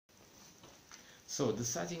So the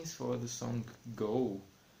settings for the song Go,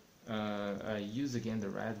 I use again the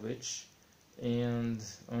Red Witch, and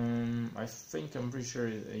I'm pretty sure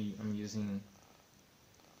I'm using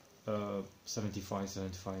 75,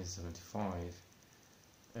 75, 75.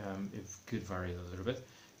 It could vary a little bit.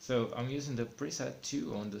 So I'm using the preset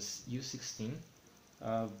 2 on this U16.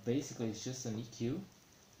 Basically it's just an EQ.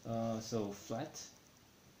 So flat,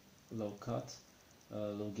 low cut,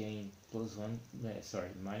 low gain minus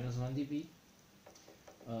 1 dB,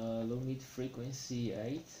 low mid frequency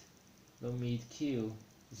 8, low mid Q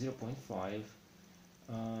 0.5,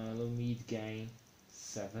 low mid gain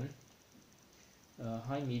 7,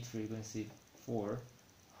 high mid frequency 4,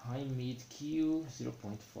 high mid Q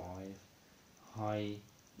 0.5, high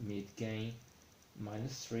mid gain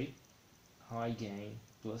minus 3, high gain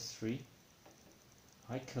plus 3,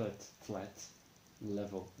 high cut flat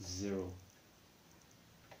level 0,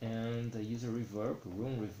 and I use a reverb,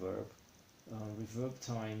 room reverb, reverb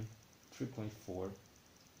time 3.4,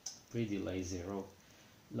 pre-delay 0,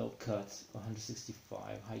 low cut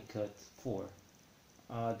 165, high cut 4,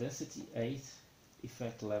 density 8,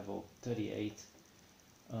 effect level 38,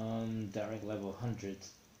 direct level 100,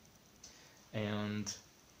 and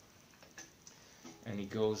it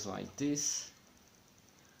goes like this.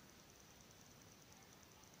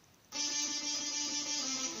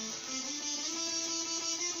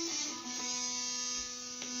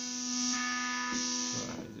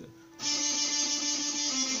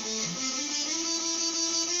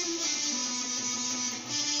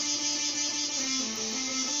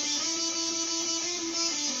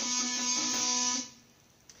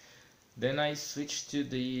 Then I switched to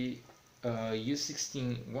the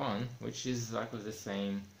U16 one, which is exactly the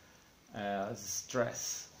same as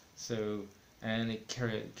Stress. So, and it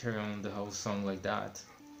carry on the whole song like that.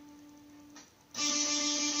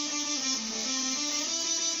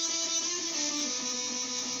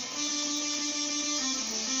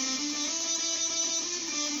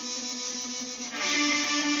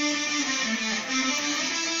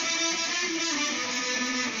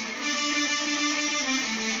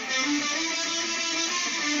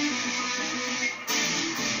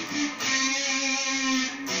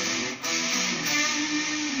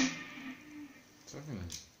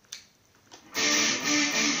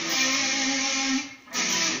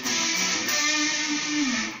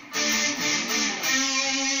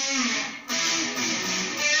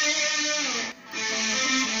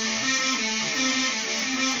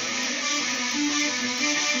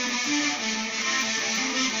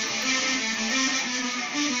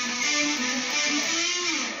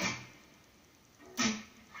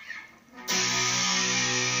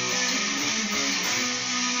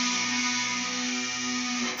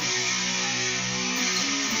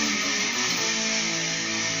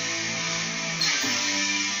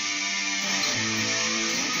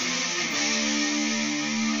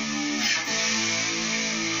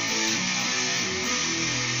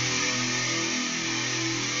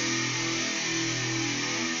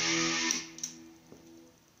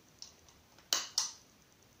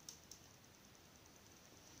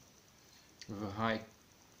 With a high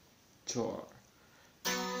chord.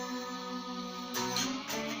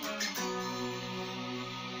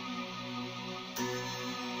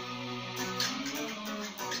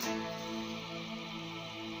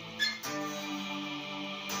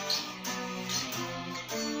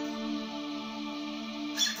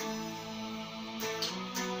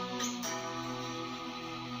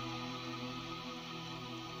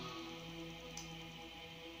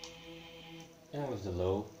 And with the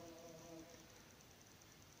low.